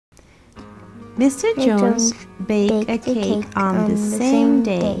Mr. Jones baked a cake on the same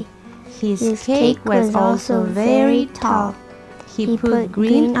day. His cake was also very tall. He put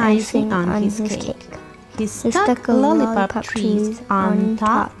green icing on his cake. He stuck lollipop trees on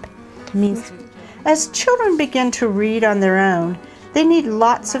top. As children begin to read on their own, they need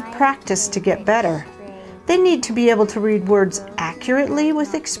lots of practice to get better. They need to be able to read words accurately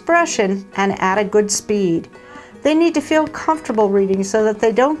with expression and at a good speed. They need to feel comfortable reading so that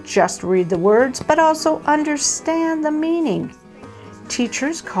they don't just read the words, but also understand the meaning.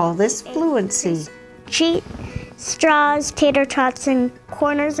 Teachers call this fluency. Cheese, straws, tater tots, and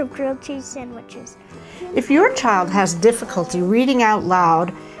corners of grilled cheese sandwiches. If your child has difficulty reading out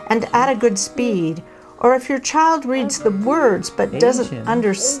loud and at a good speed, or if your child reads the words but doesn't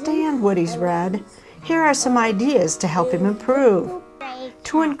understand what he's read, here are some ideas to help him improve.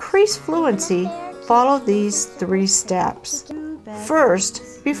 To increase fluency, follow these 3 steps.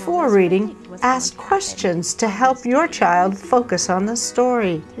 First, before reading, ask questions to help your child focus on the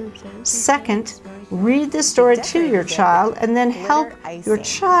story. Second, read the story to your child and then help your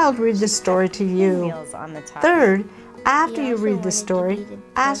child read the story to you. Third, after you read the story,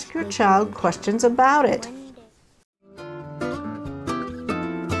 ask your child questions about it.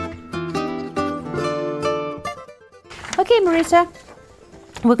 Okay, Marisa,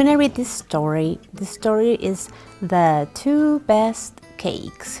 we're going to read this story. The story is The 2 Best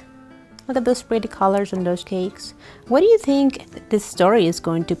Cakes. Look at those pretty colors on those cakes. What do you think this story is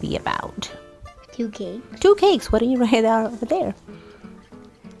going to be about? 2 cakes. 2 cakes. What do you write out over there?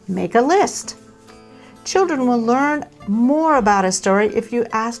 Make a list. Children will learn more about a story if you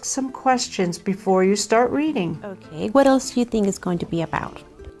ask some questions before you start reading. Okay, what else do you think it's going to be about?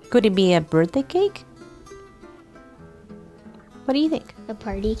 Could it be a birthday cake? What do you think? A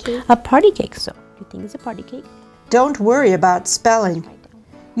party cake. A party cake. So, you think it's a party cake? Don't worry about spelling.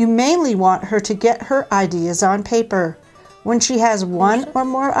 You mainly want her to get her ideas on paper. When she has 1 or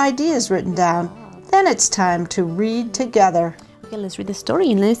more ideas written down, then it's time to read together. Okay, let's read the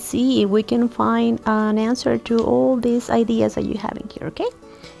story and let's see if we can find an answer to all these ideas that you have in here, okay?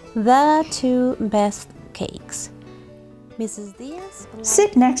 The 2 Best Cakes. Mrs. Diaz?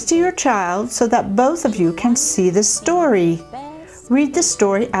 Sit next to your child so that both of you can see the story. Read the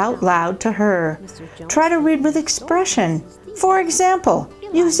story out loud to her. Try to read with expression. For example,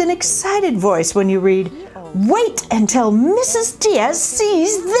 use an excited voice when you read, "Wait until Mrs. Diaz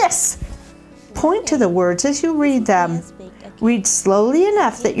sees this." Point to the words as you read them. Read slowly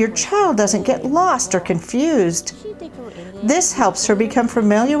enough that your child doesn't get lost or confused. This helps her become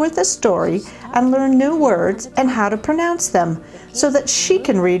familiar with the story and learn new words and how to pronounce them so that she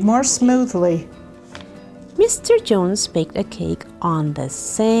can read more smoothly. Mr. Jones baked a cake on the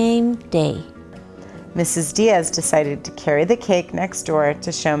same day. Mrs. Diaz decided to carry the cake next door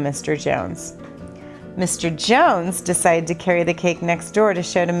to show Mr. Jones. Mr. Jones decided to carry the cake next door to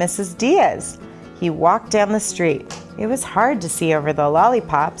show to Mrs. Diaz. He walked down the street. It was hard to see over the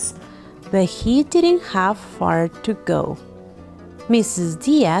lollipops, but he didn't have far to go. Mrs.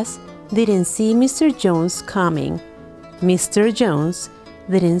 Diaz didn't see Mr. Jones coming. Mr. Jones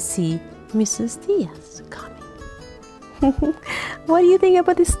didn't see Mrs. Diaz coming. What do you think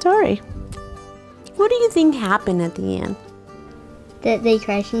about this story? What do you think happened at the end? That they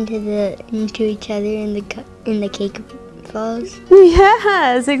crash into each other and the cake falls.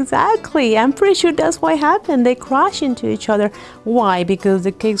 Yes, exactly. I'm pretty sure that's what happened. They crashed into each other. Why? Because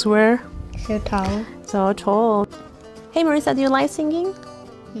the cakes were so tall. So tall. Hey, Marisa, do you like singing?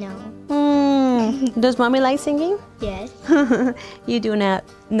 No. Does mommy like singing? Yes. You do not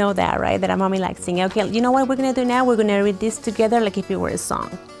know that, right? That a mommy likes singing. Okay, you know what we're going to do now? We're going to read this together like if it were a song.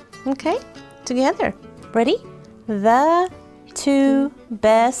 Okay? Together. Ready? The 2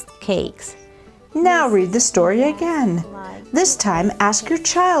 Best Cakes. Now read the story again. This time, ask your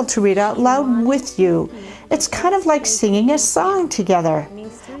child to read out loud with you. It's kind of like singing a song together.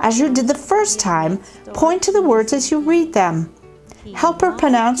 As you did the first time, point to the words as you read them. Help her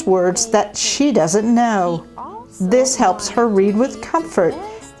pronounce words that she doesn't know. This helps her read with comfort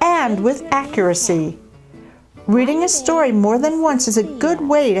and with accuracy. Reading a story more than once is a good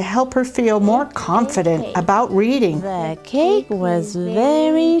way to help her feel more confident about reading. The cake was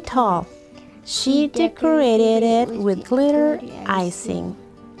very tall. She decorated it with glitter icing.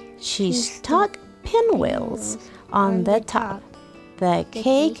 She stuck pinwheels on the top. The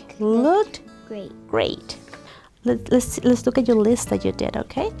cake looked great. Let's look at your list that you did,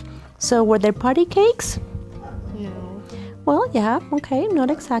 okay? So were there party cakes? No. Well, yeah, okay,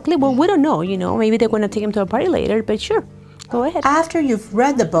 not exactly. Well, we don't know, maybe they're going to take him to a party later, but sure. Go ahead. After you've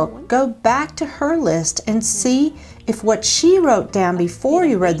read the book, go back to her list and see if what she wrote down before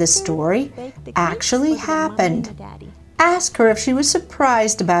you read the story actually happened. Ask her if she was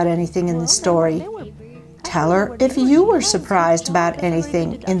surprised about anything in the story. Tell her if you were surprised about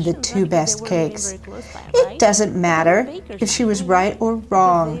anything in the two best cakes. It doesn't matter if she was right or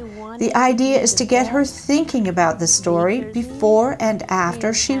wrong. The idea is to get her thinking about the story before and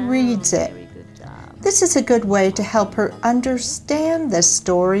after she reads it. This is a good way to help her understand the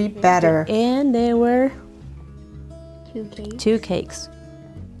story better. And there were 2 cakes. 2 cakes.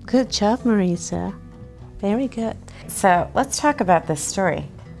 Good job, Marisa. Very good. So let's talk about this story.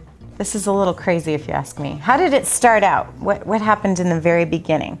 This is a little crazy if you ask me. How did it start out? What happened in the very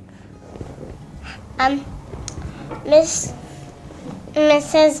beginning? Mrs.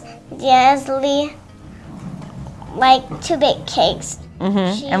 Diaz-Lee liked to bake cakes.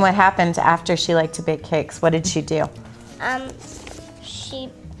 And what happened after she liked to bake cakes? What did she do? She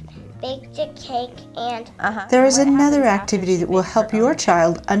baked a cake and There is another activity that will help your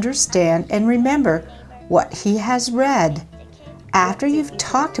child understand and remember what he has read. After you've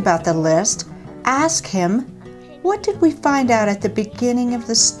talked about the list, ask him, what did we find out at the beginning of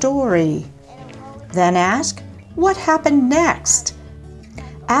the story? Then ask, what happened next?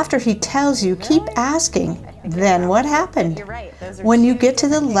 After he tells you, keep asking, then what happened? When you get to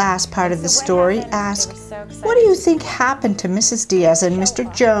the last part of the story, ask, what do you think happened to Mrs. Diaz and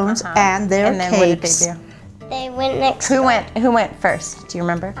Mr. Jones and their Then cakes? what did they do? they went next Who door. went first? Do you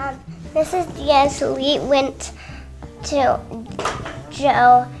remember? Mrs. Diaz-Lee went to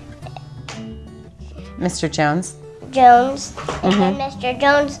Joe Mr. Jones? Jones, and then Mr.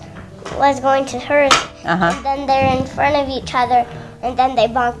 Jones was going to hers, and then they're in front of each other, and then they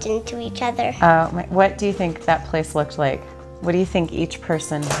bumped into each other. What do you think that place looked like? What do you think each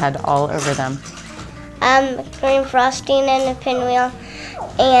person had all over them? Green frosting and a pinwheel,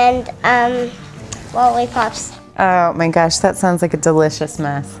 and lollipops. Oh my gosh, that sounds like a delicious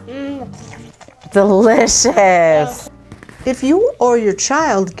mess. Delicious. If you or your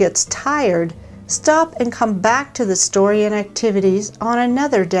child gets tired, stop and come back to the story and activities on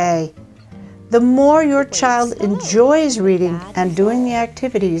another day. The more your child enjoys reading and doing the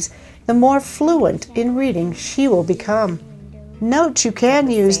activities, the more fluent in reading she will become. Note you can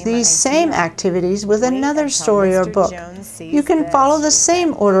use these same activities with another story or book. You can follow the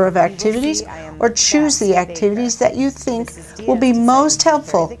same order of activities or choose the activities that you think will be most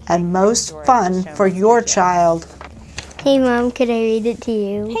helpful and most fun for your child. Hey Mom, could I read it to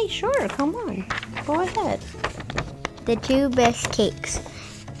you? Hey, sure, come on. Go ahead. The 2 best cakes.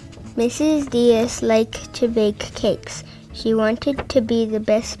 Mrs. Diaz liked to bake cakes. She wanted to be the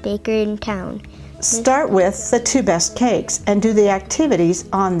best baker in town. Start with the 2 best cakes and do the activities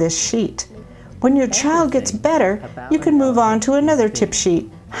on this sheet. When your child gets better, you can move on to another tip sheet.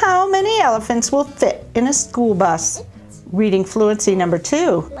 How many elephants will fit in a school bus? Reading fluency number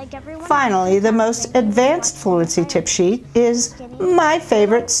 2. Finally, the most advanced fluency tip sheet is My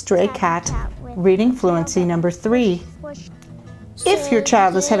Favorite Stray Cat. Reading fluency number 3. If your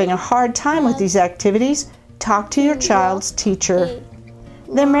child is having a hard time with these activities, talk to your child's teacher.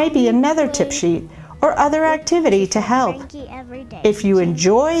 There may be another tip sheet or other activity to help. If you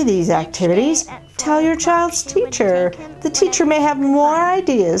enjoy these activities, tell your child's teacher. The teacher may have more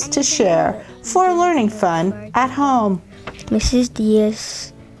ideas to share for learning fun at home. Mrs.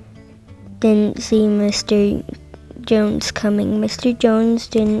 Diaz didn't see Mr. Jones coming. Mr. Jones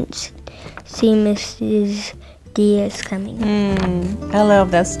didn't see Mrs. Diaz coming. I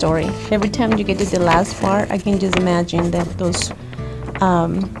love that story. Every time you get to the last part, I can just imagine that those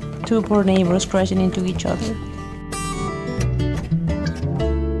 2 poor neighbors crashing into each other.